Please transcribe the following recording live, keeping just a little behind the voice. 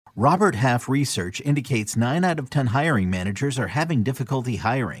Robert Half research indicates 9 out of 10 hiring managers are having difficulty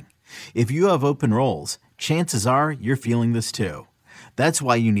hiring. If you have open roles, chances are you're feeling this too. That's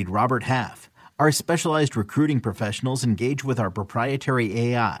why you need Robert Half. Our specialized recruiting professionals engage with our proprietary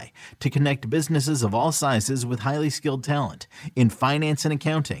AI to connect businesses of all sizes with highly skilled talent in finance and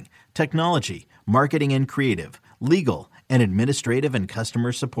accounting, technology, marketing and creative, legal, and administrative and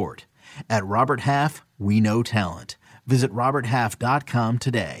customer support. At Robert Half, we know talent. Visit roberthalf.com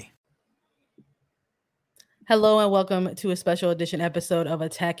today. Hello and welcome to a special edition episode of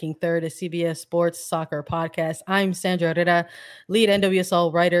Attacking Third, a CBS Sports Soccer podcast. I'm Sandra Herrera, lead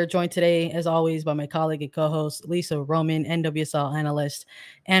NWSL writer, joined today, as always, by my colleague and co-host, Lisa Roman, NWSL analyst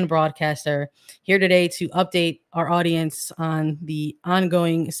and broadcaster, here today to update our audience on the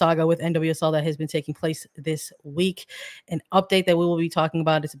ongoing saga with NWSL that has been taking place this week. An update that we will be talking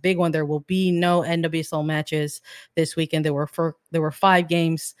about is a big one. There will be no NWSL matches this weekend. There were 5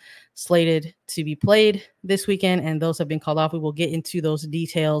 games slated to be played this weekend, and those have been called off. We will get into those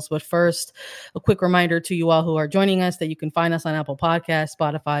details, but first, a quick reminder to you all who are joining us that you can find us on Apple Podcasts,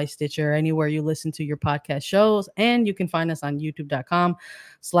 Spotify, Stitcher, anywhere you listen to your podcast shows, and you can find us on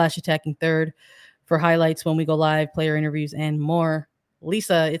youtube.com/attacking third for highlights when we go live, player interviews, and more.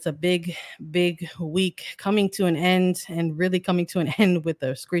 Lisa, it's a big week coming to an end, and really coming to an end with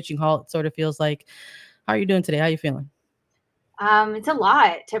a screeching halt, it sort of feels like. How are you doing today? How are you feeling? It's a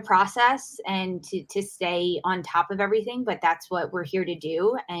lot to process and to stay on top of everything, but that's what we're here to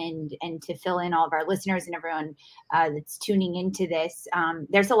do, and to fill in all of our listeners and everyone that's tuning into this.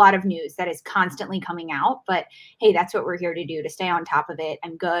 There's a lot of news that is constantly coming out, but hey, that's what we're here to do, to stay on top of it.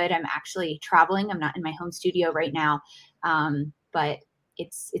 I'm good. I'm actually traveling. I'm not in my home studio right now, but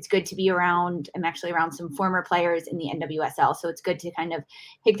it's good to be around. I'm actually around some former players in the NWSL, so it's good to kind of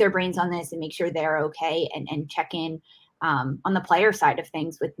pick their brains on this and make sure they're okay, and check in on the player side of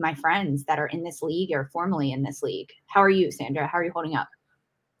things with my friends that are in this league or formerly in this league. How are you, Sandra? How are you holding up?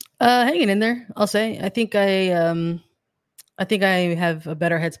 Hanging in there, I'll say. I think I have a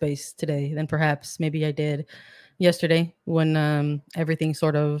better headspace today than perhaps maybe I did yesterday when everything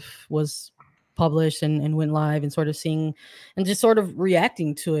sort of was published and went live, and sort of seeing and just sort of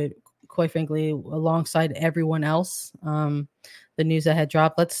reacting to it, quite frankly, alongside everyone else. The news that had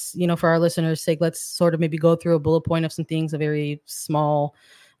dropped. Let's, for our listeners' sake, let's sort of maybe go through a bullet point of some things, a very small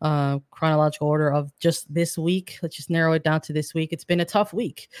chronological order of just this week. Let's just narrow it down to this week. It's been a tough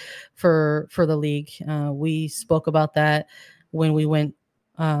week for the league. We spoke about that when we went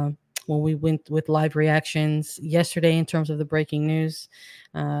with live reactions yesterday in terms of the breaking news.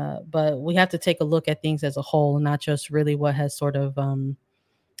 But we have to take a look at things as a whole, and not just really what has sort of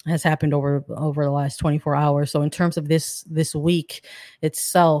has happened over the last 24 hours. So in terms of this week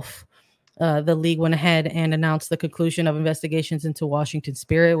itself, the league went ahead and announced the conclusion of investigations into Washington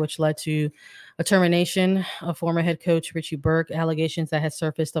Spirit, which led to a termination of former head coach Richie Burke, allegations that had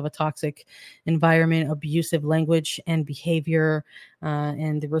surfaced of a toxic environment, abusive language and behavior.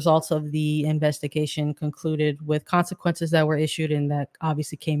 And the results of the investigation concluded with consequences that were issued, and that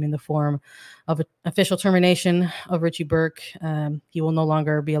obviously came in the form of an official termination of Richie Burke. He will no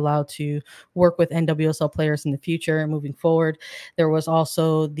longer be allowed to work with NWSL players in the future moving forward. There was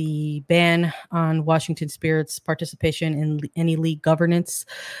also the ban on Washington Spirit's participation in any league governance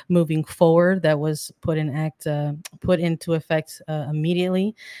moving forward that was put into effect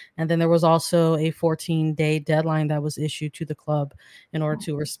immediately. And then there was also a 14-day deadline that was issued to the club in order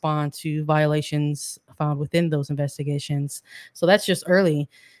to respond to violations found within those investigations. So that's just early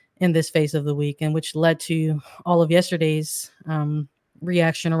in this phase of the week, and which led to all of yesterday's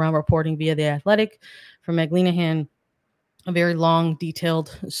reaction around reporting via The Athletic from Meg Linehan, a very long,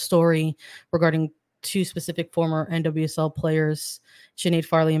 detailed story regarding 2 specific former NWSL players, Sinead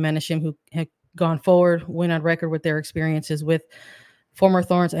Farley and Amanda Shim, who had gone forward, went on record with their experiences with former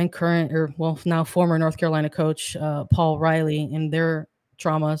Thorns and now former North Carolina coach Paul Riley, and their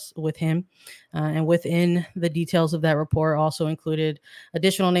traumas with him. And within the details of that report also included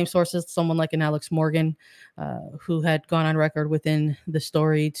additional name sources, someone like an Alex Morgan, who had gone on record within the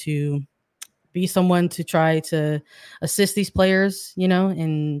story to be someone to try to assist these players,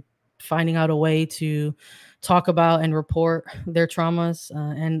 in finding out a way to talk about and report their traumas,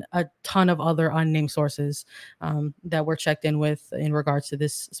 and a ton of other unnamed sources that were checked in with in regards to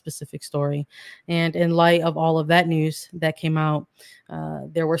this specific story. And in light of all of that news that came out,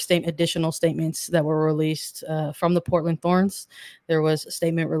 there were additional statements that were released from the Portland Thorns. There was a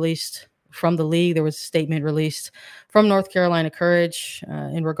statement released from the league. There was a statement released from North Carolina Courage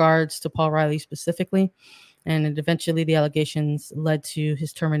in regards to Paul Riley specifically. And eventually the allegations led to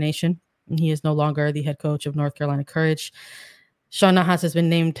his termination. He is no longer the head coach of North Carolina Courage. Sean Nahas has been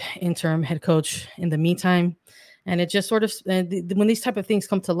named interim head coach in the meantime. And it just sort of, when these type of things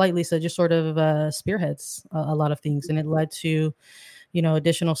come to light, Lisa, just sort of spearheads a lot of things. And it led to,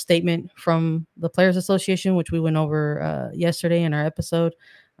 additional statement from the Players Association, which we went over yesterday in our episode,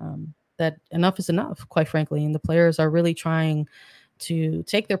 that enough is enough, quite frankly. And the players are really trying to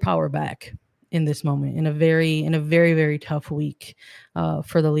take their power back in this moment, in a very, very tough week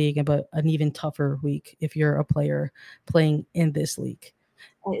for the league, but an even tougher week if you're a player playing in this league.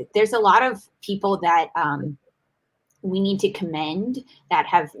 There's a lot of people that we need to commend that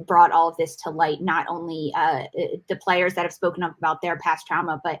have brought all of this to light, not only the players that have spoken up about their past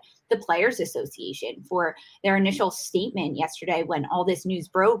trauma, but the Players Association for their initial statement yesterday when all this news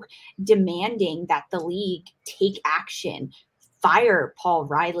broke, demanding that the league take action, fire Paul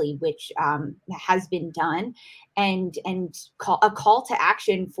Riley, which has been done, and call a call to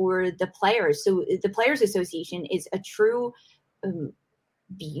action for the players. So the Players Association is a true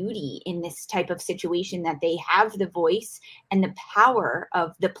beauty in this type of situation, that they have the voice and the power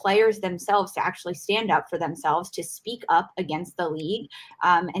of the players themselves to actually stand up for themselves, to speak up against the league.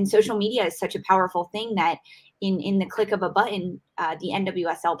 And social media is such a powerful thing that in the click of a button, the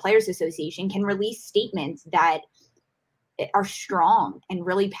NWSL Players Association can release statements that are strong and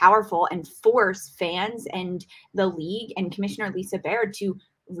really powerful and force fans and the league and Commissioner Lisa Baird to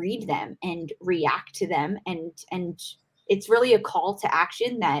read them and react to them. And it's really a call to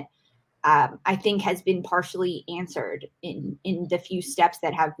action that I think has been partially answered in the few steps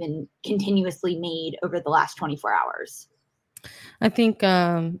that have been continuously made over the last 24 hours. I think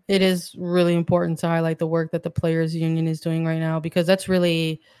it is really important to highlight the work that the Players Union is doing right now, because I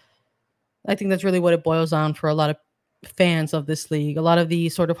think that's really what it boils down for a lot of fans of this league. A lot of the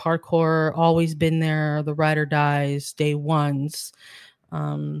sort of hardcore, always been there, the ride or dies, day ones,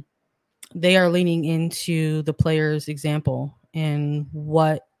 they are leaning into the players' example and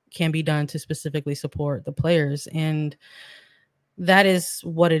what can be done to specifically support the players. And that is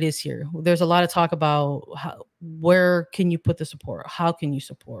what it is here. There's a lot of talk about where can you put the support? How can you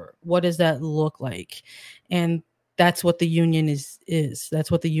support? What does that look like? And that's what the union is.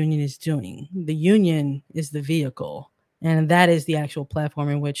 That's what the union is doing. The union is the vehicle. And that is the actual platform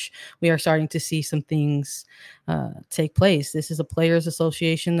in which we are starting to see some things take place. This is a players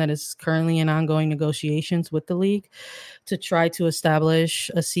association that is currently in ongoing negotiations with the league to try to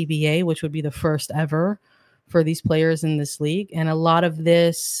establish a CBA, which would be the first ever for these players in this league. And a lot of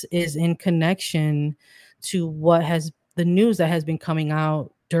this is in connection to the news that has been coming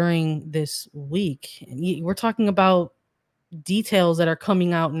out during this week. And we're talking about details that are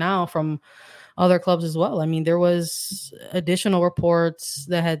coming out now from other clubs as well. I mean, there was additional reports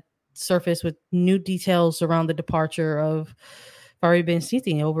that had surfaced with new details around the departure of Fari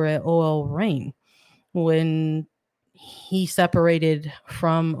Ben-Siti over at OL Reign. When he separated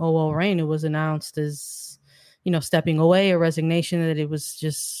from OL Reign, it was announced as, stepping away, a resignation, that it was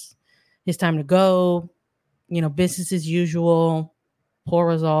just his time to go, business as usual, poor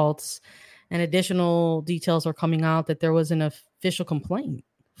results. And additional details are coming out that there was an official complaint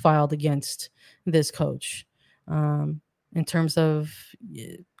filed against this coach in terms of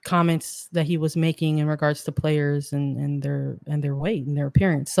comments that he was making in regards to players and their weight and their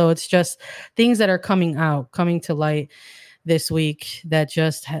appearance. So it's just things that are coming to light this week that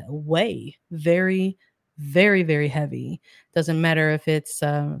just weigh very, very, very heavy. Doesn't matter if it's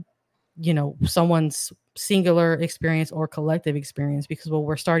someone's singular experience or collective experience, because what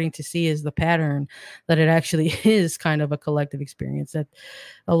we're starting to see is the pattern that it actually is kind of a collective experience, that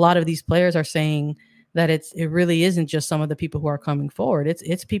a lot of these players are saying that it really isn't just some of the people who are coming forward.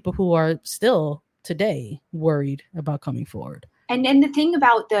 It's people who are still today worried about coming forward. And the thing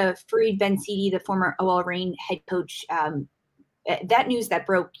about the Farid Ben-Siti, the former OL Reign head coach, that news that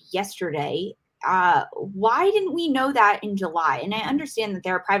broke yesterday, why didn't we know that in July? And I understand that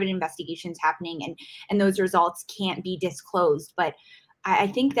there are private investigations happening and those results can't be disclosed. But I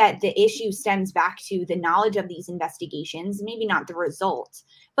think that the issue stems back to the knowledge of these investigations, maybe not the results,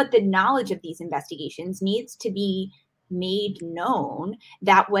 but the knowledge of these investigations needs to be made known.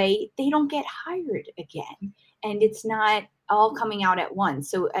 That way they don't get hired again. And it's not all coming out at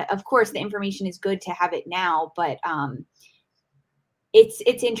once. So, of course, the information is good to have it now, but it's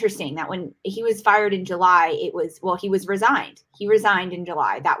interesting that when he was fired in July, he was resigned. He resigned in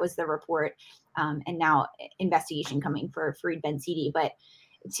July. That was the report. And now investigation coming for Farid Ben-Siti. But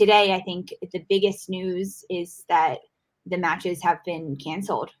today, I think the biggest news is that the matches have been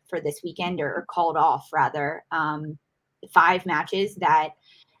canceled for this weekend, or called off rather. 5 matches that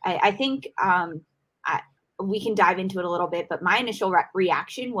I think we can dive into it a little bit. But my initial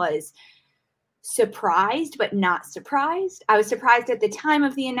reaction was, surprised, but not surprised. I was surprised at the time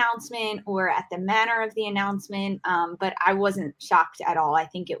of the announcement or at the manner of the announcement, but I wasn't shocked at all. I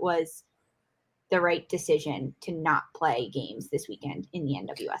think it was the right decision to not play games this weekend in the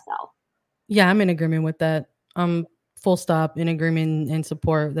NWSL. Yeah, I'm in agreement with that. Full stop, in agreement and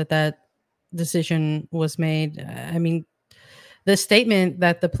support that decision was made. I mean, the statement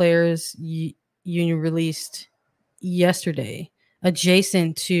that the players union released yesterday,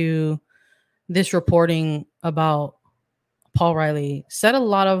 adjacent to this reporting about Paul Riley, said a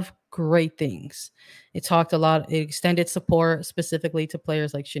lot of great things. It talked a lot, it extended support specifically to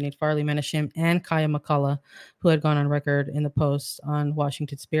players like Sinead Farley-Menachim and Kaya McCullough, who had gone on record in the post on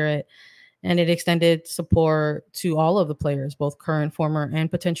Washington Spirit. And it extended support to all of the players, both current, former,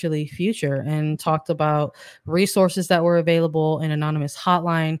 and potentially future, and talked about resources that were available, an anonymous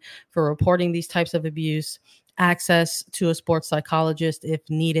hotline for reporting these types of abuse, access to a sports psychologist if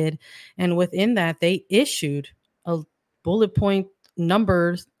needed. And within that, they issued a bullet point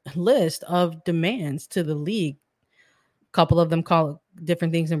numbers list of demands to the league. A couple of them call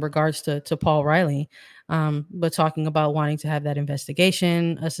different things in regards to Paul Riley, but talking about wanting to have that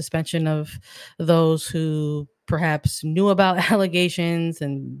investigation, a suspension of those who perhaps knew about allegations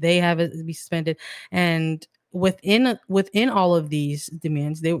and they have it be suspended. And within all of these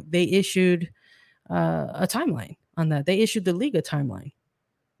demands, they issued a timeline on that. They issued the league a timeline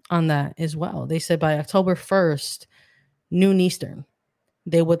on that as well. They said by October 1st, noon Eastern,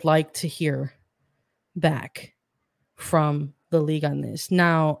 they would like to hear back from the league on this.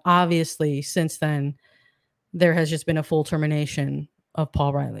 Now, obviously, since then, there has just been a full termination of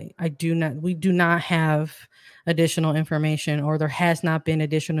Paul Riley. We do not have additional information, or there has not been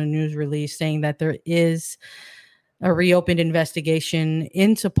additional news release saying that there is a reopened investigation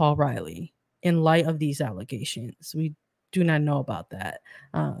into Paul Riley in light of these allegations. We do not know about that.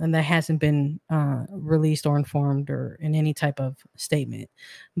 And that hasn't been released or informed or in any type of statement.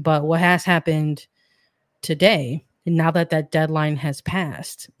 But what has happened today, and now that deadline has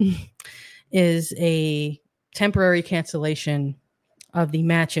passed, is a temporary cancellation of the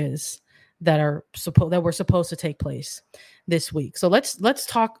matches that were supposed to take place this week. So let's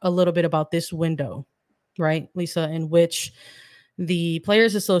talk a little bit about this window, right, Lisa, in which the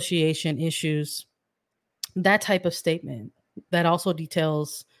Players Association issues that type of statement that also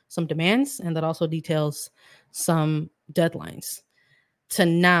details some demands and that also details some deadlines, to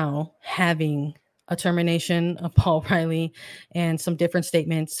now having a termination of Paul Riley and some different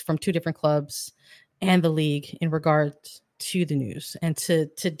statements from two different clubs and the league in regard to the news. And to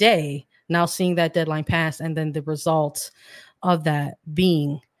today, now seeing that deadline pass, and then the result of that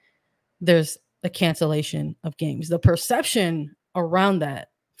being there's a cancellation of games. The perception around that,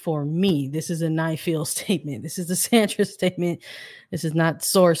 for me, this is a NIFEEL statement. This is a Sandra statement. This is not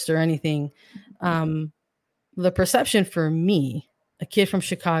sourced or anything. The perception for me, a kid from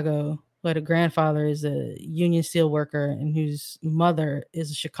Chicago who had a grandfather is a union steelworker and whose mother is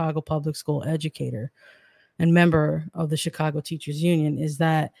a Chicago public school educator and member of the Chicago Teachers Union, is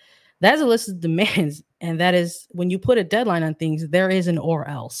that that's a list of demands. And that is, when you put a deadline on things, there is an or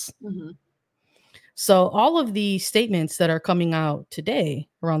else. Mm-hmm. So all of the statements that are coming out today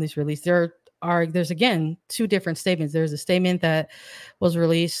around this release, there's again two different statements. There's a statement that was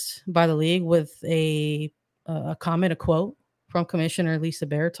released by the league with a comment, a quote from Commissioner Lisa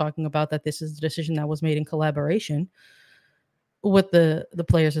Bair, talking about that this is the decision that was made in collaboration with the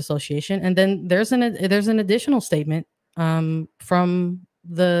Players Association. And then there's an additional statement from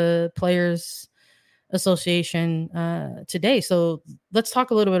the Players Association today. So let's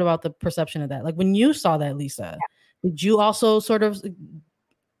talk a little bit about the perception of that. Like, when you saw that, Lisa, did you also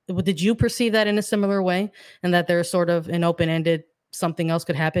did you perceive that in a similar way, and that there's sort of an open-ended something else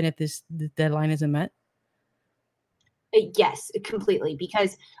could happen if the deadline isn't met? Yes, completely.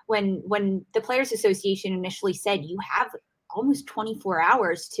 Because when the Players Association initially said you have almost 24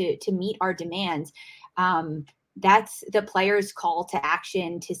 hours to meet our demands, that's the players' call to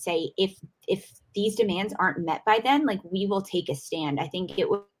action to say, if these demands aren't met by then, like, we will take a stand. I think it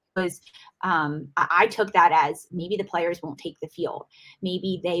was I took that as maybe the players won't take the field.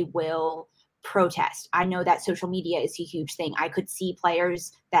 Maybe they will protest. I know that social media is a huge thing. I could see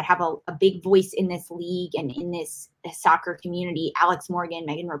players that have a big voice in this league and in this soccer community, Alex Morgan,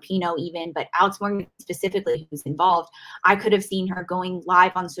 Megan Rapinoe even, but Alex Morgan specifically, who's involved, I could have seen her going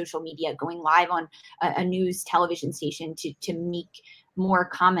live on social media, going live on a news television station to make more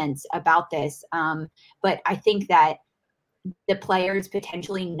comments about this. But I think that the players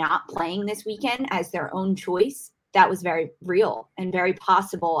potentially not playing this weekend as their own choice, that was very real and very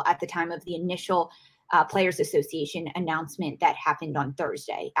possible at the time of the initial Players Association announcement that happened on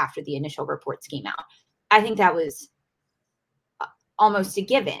Thursday after the initial reports came out. I think that was almost a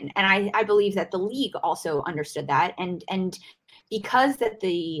given. And I believe that the league also understood that. And because that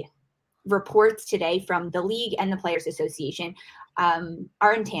the reports today from the league and the Players Association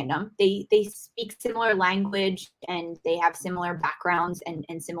are in tandem, they speak similar language and they have similar backgrounds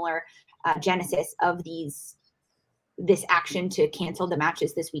and similar genesis of this action to cancel the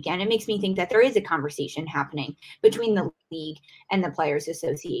matches this weekend. It makes me think that there is a conversation happening between the league and the Players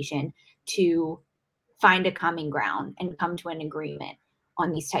Association to find a common ground and come to an agreement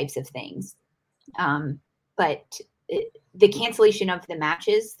on these types of things. But the cancellation of the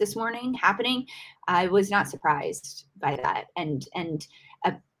matches this morning happening, I was not surprised by that. And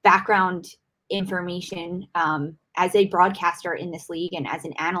a background information, as a broadcaster in this league and as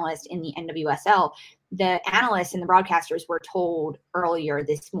an analyst in the NWSL, the analysts and the broadcasters were told earlier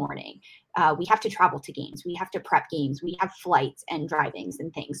this morning, we have to travel to games, we have to prep games, we have flights and drivings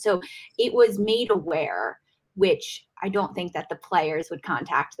and things. So it was made aware, which I don't think that the players would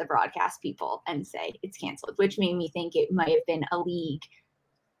contact the broadcast people and say it's canceled, which made me think it might have been a league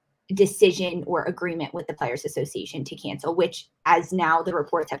decision or agreement with the Players Association to cancel, which, as now the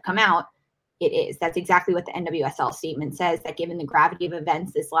reports have come out, it is. That's exactly what the NWSL statement says, that given the gravity of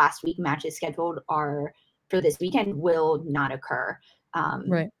events this last week, matches scheduled are for this weekend will not occur.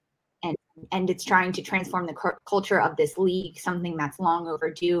 Right. And it's trying to transform the culture of this league, something that's long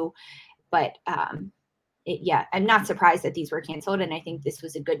overdue. But I'm not surprised that these were canceled. And I think this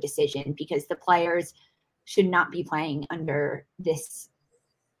was a good decision because the players should not be playing under this,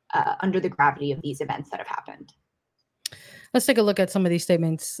 under the gravity of these events that have happened. Let's take a look at some of these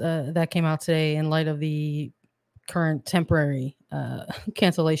statements that came out today in light of the current temporary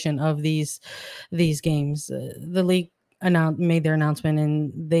cancellation of these games. The league made their announcement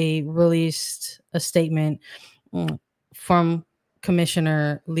and they released a statement from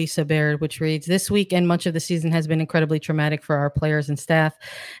Commissioner Lisa Baird, which reads, "This week and much of the season has been incredibly traumatic for our players and staff,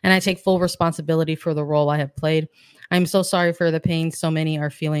 and I take full responsibility for the role I have played. I'm so sorry for the pain so many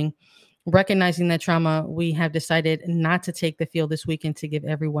are feeling. Recognizing that trauma, we have decided not to take the field this weekend to give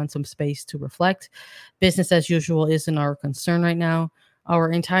everyone some space to reflect. Business as usual isn't our concern right now.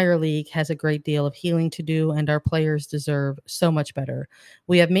 Our entire league has a great deal of healing to do, and our players deserve so much better.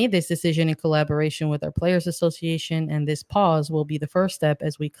 We have made this decision in collaboration with our Players Association, and this pause will be the first step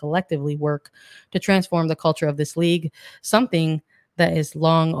as we collectively work to transform the culture of this league, something that is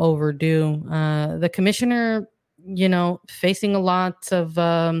long overdue." The commissioner, facing a lot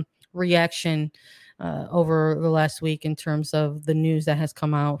of reaction over the last week in terms of the news that has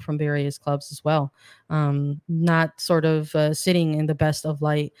come out from various clubs as well. Not sort of sitting in the best of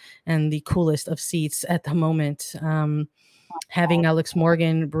light and the coolest of seats at the moment. Having Alex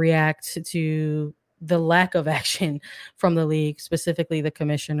Morgan react to the lack of action from the league, specifically the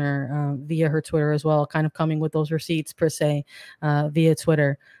commissioner, via her Twitter as well, kind of coming with those receipts per se via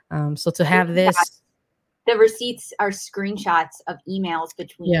Twitter. So to have this... The receipts are screenshots of emails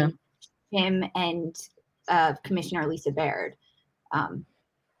between him and Commissioner Lisa Baird.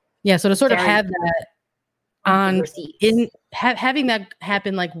 So to sort of have that on having that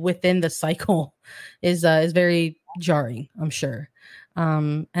happen like within the cycle is very jarring, I'm sure.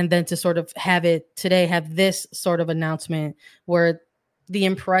 And then to sort of have it today, have this sort of announcement where the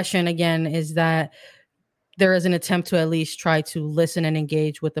impression again is that there is an attempt to at least try to listen and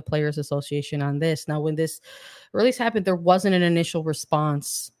engage with the Players Association on this. Now, when this release happened, there wasn't an initial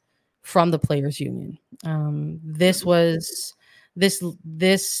response from the Players Union. This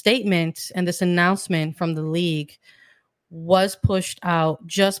statement and this announcement from the league was pushed out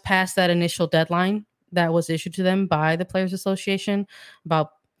just past that initial deadline that was issued to them by the Players Association,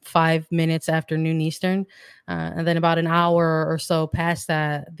 about 5 minutes after noon Eastern. And then about an hour or so past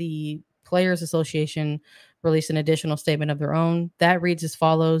that, the Players Association released an additional statement of their own that reads as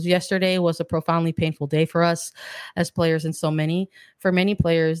follows: "Yesterday was a profoundly painful day for us as players and so many. For many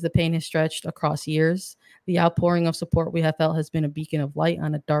players, the pain has stretched across years. The outpouring of support we have felt has been a beacon of light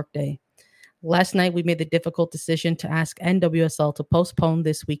on a dark day. Last night, we made the difficult decision to ask NWSL to postpone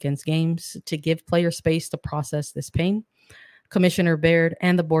this weekend's games to give players space to process this pain. Commissioner Baird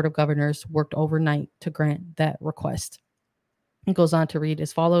and the Board of Governors worked overnight to grant that request." It goes on to read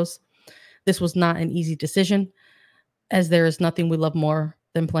as follows: "This was not an easy decision, as there is nothing we love more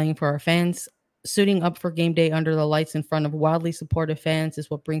than playing for our fans. Suiting up for game day under the lights in front of wildly supportive fans is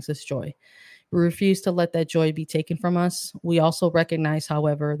what brings us joy. We refuse to let that joy be taken from us. We also recognize,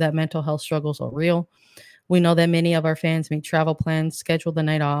 however, that mental health struggles are real. We know that many of our fans made travel plans, scheduled the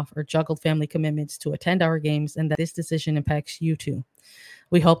night off, or juggled family commitments to attend our games, and that this decision impacts you too.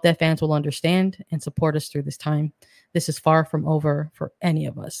 We hope that fans will understand and support us through this time. This is far from over for any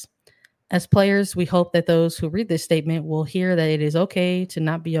of us. As players, we hope that those who read this statement will hear that it is okay to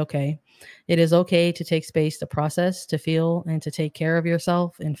not be okay. It is okay to take space to process, to feel, and to take care of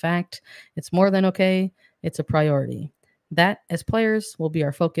yourself. In fact, it's more than okay. It's a priority. That, as players, will be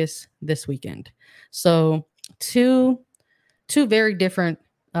our focus this weekend. So, two very different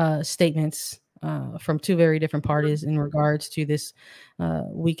statements from two very different parties in regards to this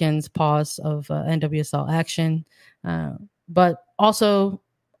weekend's pause of NWSL action, but also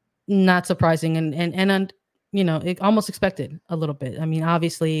not surprising and it almost expected a little bit. I mean,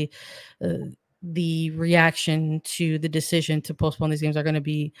 obviously, the reaction to the decision to postpone these games are going to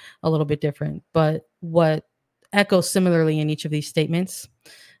be a little bit different. But what echoes similarly in each of these statements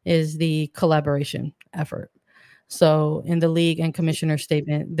is the collaboration effort. So in the league and commissioner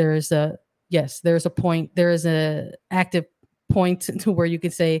statement, there's a active point to where you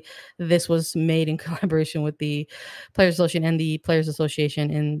could say this was made in collaboration with the Players Association, and the Players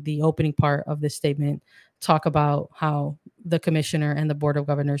Association in the opening part of this statement talk about how the commissioner and the board of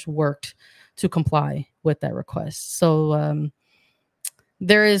governors worked to comply with that request. So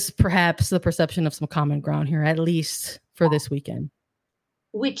there is perhaps the perception of some common ground here, at least for this weekend.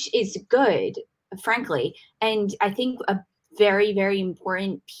 Which is good, frankly. And I think a very, very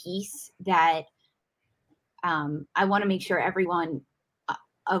important piece that I want to make sure everyone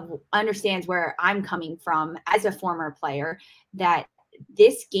understands where I'm coming from as a former player, that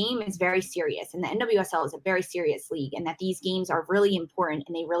this game is very serious and the NWSL is a very serious league, and that these games are really important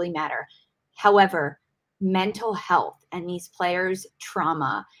and they really matter. However, mental health and these players'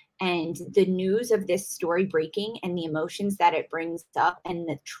 trauma and the news of this story breaking and the emotions that it brings up and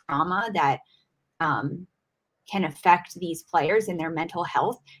the trauma that can affect these players and their mental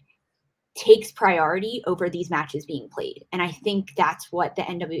health takes priority over these matches being played. And I think that's what the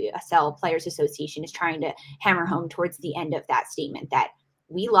NWSL Players Association is trying to hammer home towards the end of that statement, that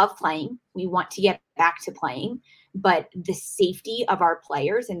we love playing, we want to get back to playing, but the safety of our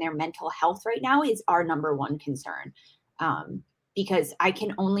players and their mental health right now is our number one concern. Because I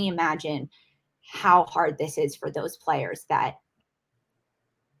can only imagine how hard this is for those players that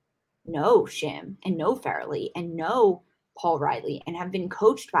know Shim and know Farrelly and know Paul Riley and have been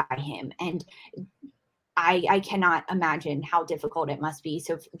coached by him. And I cannot imagine how difficult it must be.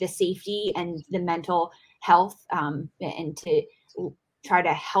 So the safety and the mental health and to try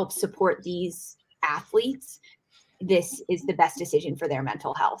to help support these athletes, this is the best decision for their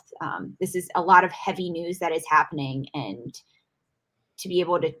mental health. This is a lot of heavy news that is happening, and to be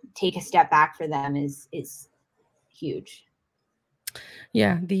able to take a step back for them is huge.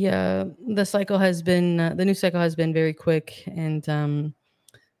 Yeah, the cycle has been the news cycle has been very quick, and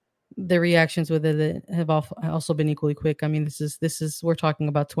the reactions with it have also been equally quick. I mean, this is we're talking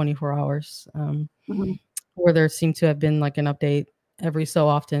about 24 hours, where there seemed to have been like an update every so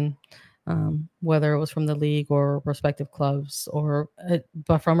often, whether it was from the league or respective clubs, or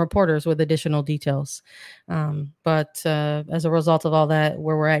but from reporters with additional details. But as a result of all that,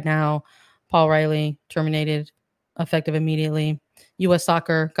 where we're at now, Paul Riley terminated effective immediately. U.S.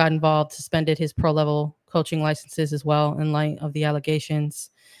 Soccer got involved, suspended his pro-level coaching licenses as well in light of the allegations.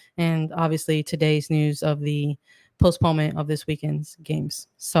 And obviously today's news of the postponement of this weekend's games.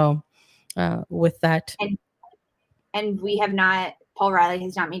 So with that. And we have not, Paul Riley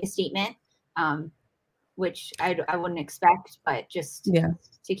has not made a statement, which I wouldn't expect, but just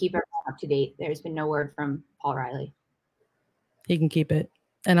to keep everyone up to date, there's been no word from Paul Riley. He can keep it.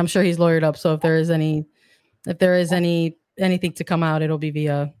 And I'm sure he's lawyered up. So if there is anything to come out, it'll be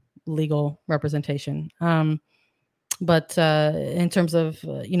via legal representation. But in terms of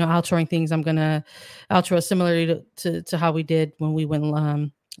outroing things, I'm gonna outro similarly to how we did when we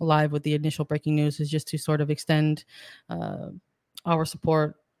went live with the initial breaking news, is just to sort of extend our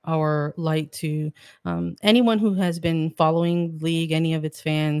support, our light to anyone who has been following the league, any of its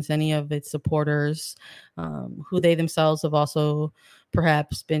fans, any of its supporters, who they themselves have also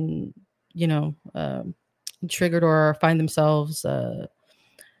perhaps been triggered or find themselves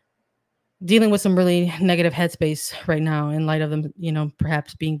dealing with some really negative headspace right now in light of them,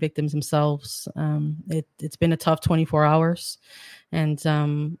 perhaps being victims themselves. It's been a tough 24 hours,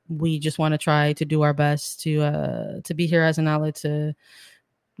 and we just want to try to do our best to be here as an outlet to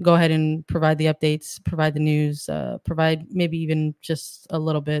go ahead and provide the updates, provide the news, provide maybe even just a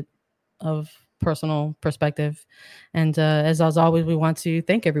little bit of personal perspective. And as always, we want to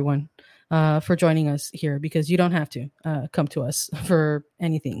thank everyone for joining us here, because you don't have to come to us for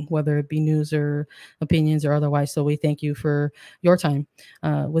anything, whether it be news or opinions or otherwise. So we thank you for your time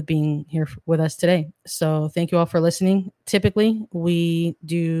with being here with us today. So thank you all for listening. Typically, we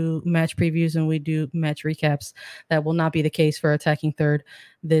do match previews and we do match recaps. That will not be the case for Attacking Third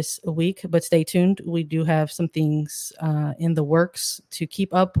this week, but stay tuned. We do have some things in the works to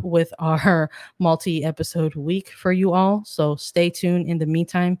keep up with our multi-episode week for you all. So stay tuned. In the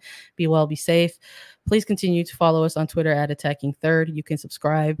meantime, be well, be safe. Please continue to follow us on Twitter at Attacking Third. You can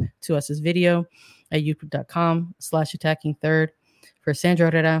subscribe to us as video at youtube.com/Attacking Third. For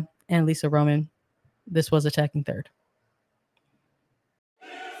Sandra Herrera and Lisa Roman, this was Attacking Third.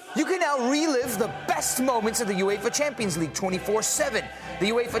 You can now relive the best moments of the UEFA Champions League 24/7. The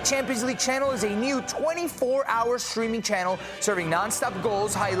UEFA Champions League channel is a new 24-hour streaming channel serving non-stop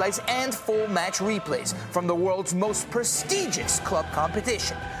goals, highlights, and full match replays from the world's most prestigious club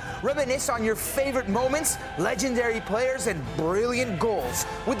competition. Reminisce on your favorite moments, legendary players, and brilliant goals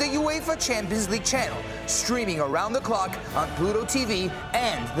with the UEFA Champions League channel, streaming around the clock on Pluto TV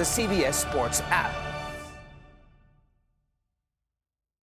and the CBS Sports app.